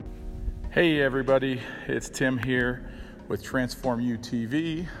Hey everybody, it's Tim here with Transform You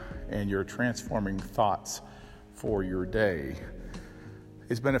TV and your transforming thoughts for your day.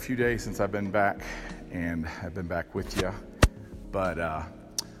 It's been a few days since I've been back and I've been back with you, but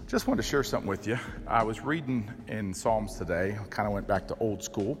just wanted to share something with you. I was reading in Psalms today, kind of went back to old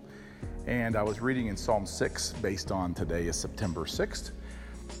school, and I was reading in Psalm 6 based on today is September 6th.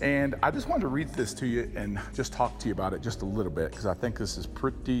 And I just wanted to read this to you and just talk to you about it just a little bit because I think this is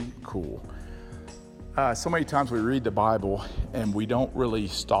pretty cool. So many times we read the Bible and we don't really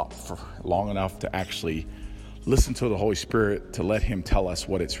stop for long enough to actually listen to the Holy Spirit to let Him tell us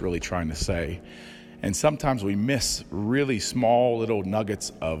what it's really trying to say. And sometimes we miss really small little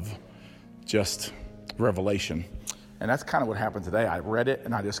nuggets of just revelation. And that's kind of what happened today. I read it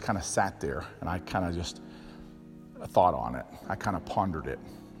and I just kind of sat there and I kind of just thought on it. I kind of pondered it.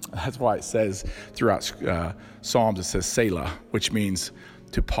 That's why it says throughout Psalms, it says Selah, which means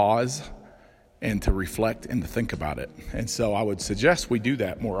to pause and to reflect and to think about it. And so I would suggest we do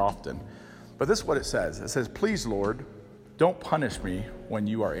that more often. But this is what it says. It says, please, Lord, don't punish me when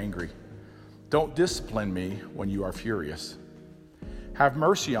you are angry. Don't discipline me when you are furious. Have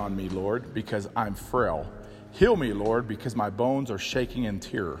mercy on me, Lord, because I'm frail. Heal me, Lord, because my bones are shaking in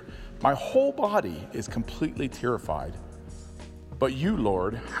terror. My whole body is completely terrified. But you,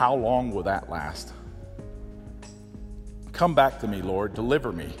 Lord, how long will that last? Come back to me, Lord,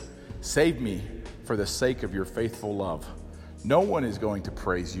 deliver me. Save me for the sake of your faithful love. No one is going to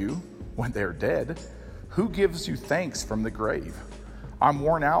praise you when they're dead. Who gives you thanks from the grave? I'm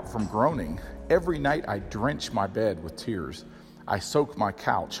worn out from groaning. Every night I drench my bed with tears. I soak my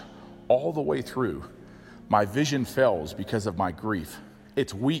couch all the way through. My vision fails because of my grief.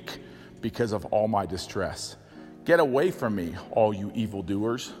 It's weak because of all my distress. Get away from me, all you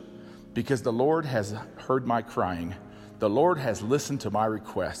evildoers, because the Lord has heard my crying. The Lord has listened to my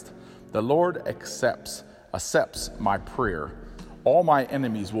request. The Lord accepts my prayer. All my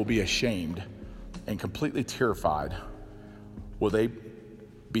enemies will be ashamed and completely terrified. Will they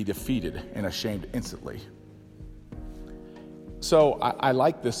be defeated and ashamed instantly? So I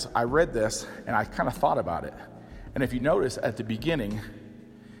like this. I read this and I kind of thought about it. And if you notice at the beginning,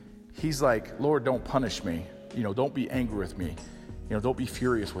 he's like, Lord, don't punish me. Don't be angry with me. Don't be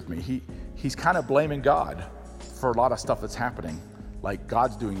furious with me. He's kind of blaming God for a lot of stuff that's happening. Like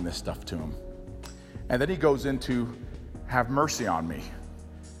God's doing this stuff to him. And then he goes into, have mercy on me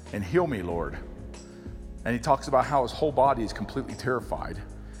and heal me, Lord. And he talks about how his whole body is completely terrified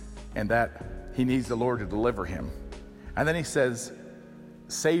and that he needs the Lord to deliver him. And then he says,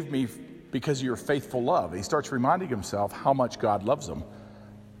 save me because of your faithful love. He starts reminding himself how much God loves him.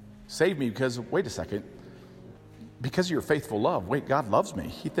 Save me because, wait a second, because of your faithful love. Wait, God loves me.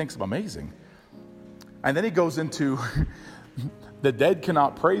 He thinks I'm amazing. And then he goes into, the dead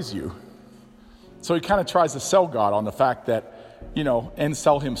cannot praise you. So he kind of tries to sell God on the fact that, and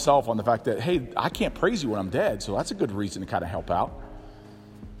sell himself on the fact that, hey, I can't praise you when I'm dead. So that's a good reason to kind of help out.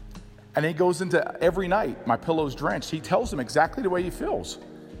 And he goes into every night, my pillow's drenched. He tells him exactly the way he feels.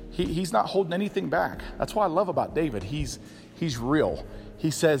 He's not holding anything back. That's what I love about David. He's real. He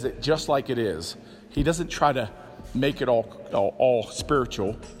says it just like it is. He doesn't try to make it all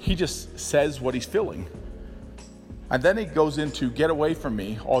spiritual. He just says what he's feeling. And then he goes into, get away from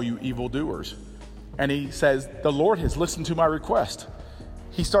me, all you evildoers. And he says, the Lord has listened to my request.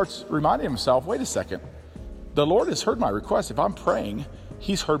 He starts reminding himself, wait a second, the Lord has heard my request. If I'm praying,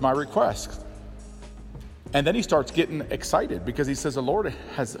 he's heard my request. And then he starts getting excited because he says, the Lord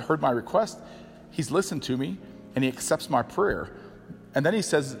has heard my request. He's listened to me and he accepts my prayer. And then he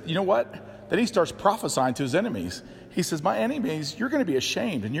says, you know what? Then he starts prophesying to his enemies. He says, my enemies, you're going to be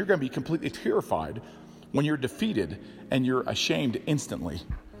ashamed and you're going to be completely terrified when you're defeated and you're ashamed instantly.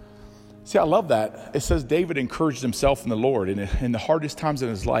 See, I love that. It says David encouraged himself in the Lord. And in the hardest times in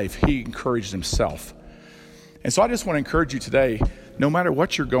his life, he encouraged himself. And so I just want to encourage you today, no matter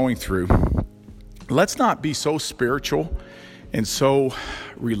what you're going through, let's not be so spiritual and so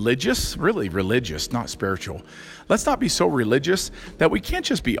religious, really religious, not spiritual. Let's not be so religious that we can't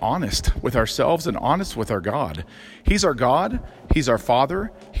just be honest with ourselves and honest with our God. He's our God. He's our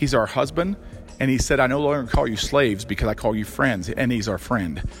Father. He's our husband. And he said, I no longer call you slaves because I call you friends. And he's our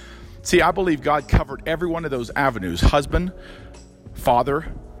friend. See, I believe God covered every one of those avenues: husband, father,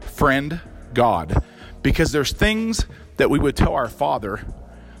 friend, God. Because there's things that we would tell our father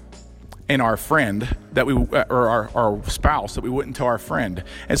and our friend that or our spouse that we wouldn't tell our friend.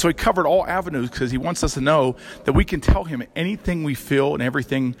 And so he covered all avenues because he wants us to know that we can tell him anything we feel and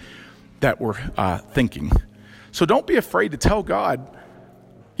everything that we're thinking. So don't be afraid to tell God.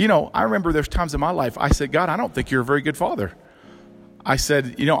 I remember there's times in my life I said, God, I don't think you're a very good father. I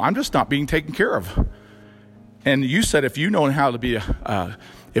said, I'm just not being taken care of. And you said, if I know how to be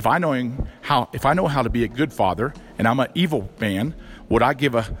a good father, and I'm an evil man, would I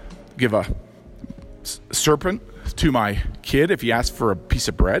give a serpent to my kid if he asked for a piece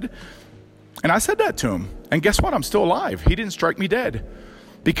of bread? And I said that to him. And guess what? I'm still alive. He didn't strike me dead,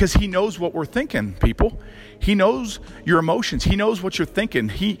 because he knows what we're thinking, people. He knows your emotions. He knows what you're thinking.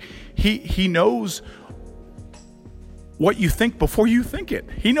 He knows what you think before you think it.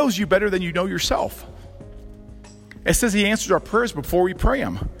 He knows you better than you know yourself. It says he answers our prayers before we pray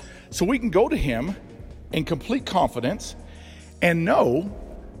them. So we can go to him in complete confidence and know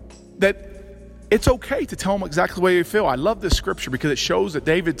that it's okay to tell him exactly the way you feel. I love this scripture because it shows that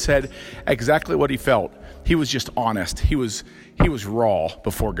David said exactly what he felt. He was just honest. He was raw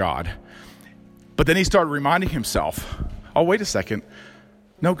before God. But then he started reminding himself, oh, wait a second.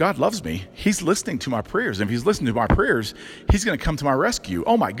 No, God loves me. He's listening to my prayers. And if he's listening to my prayers, he's going to come to my rescue.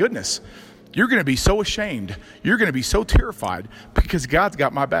 Oh, my goodness. You're going to be so ashamed. You're going to be so terrified because God's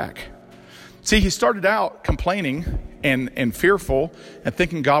got my back. See, he started out complaining and fearful and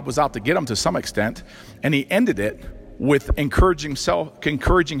thinking God was out to get him to some extent. And he ended it with encouraging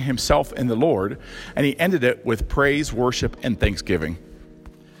himself in the Lord. And he ended it with praise, worship, and thanksgiving.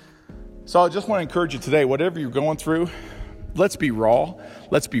 So I just want to encourage you today, whatever you're going through, let's be raw.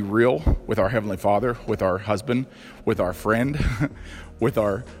 Let's be real with our Heavenly Father, with our husband, with our friend, with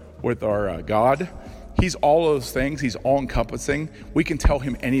our God. He's all those things. He's all-encompassing. We can tell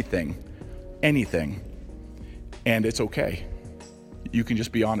him anything, and it's okay. You can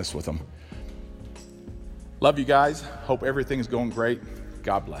just be honest with him. Love you guys. Hope everything is going great.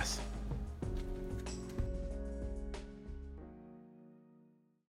 God bless.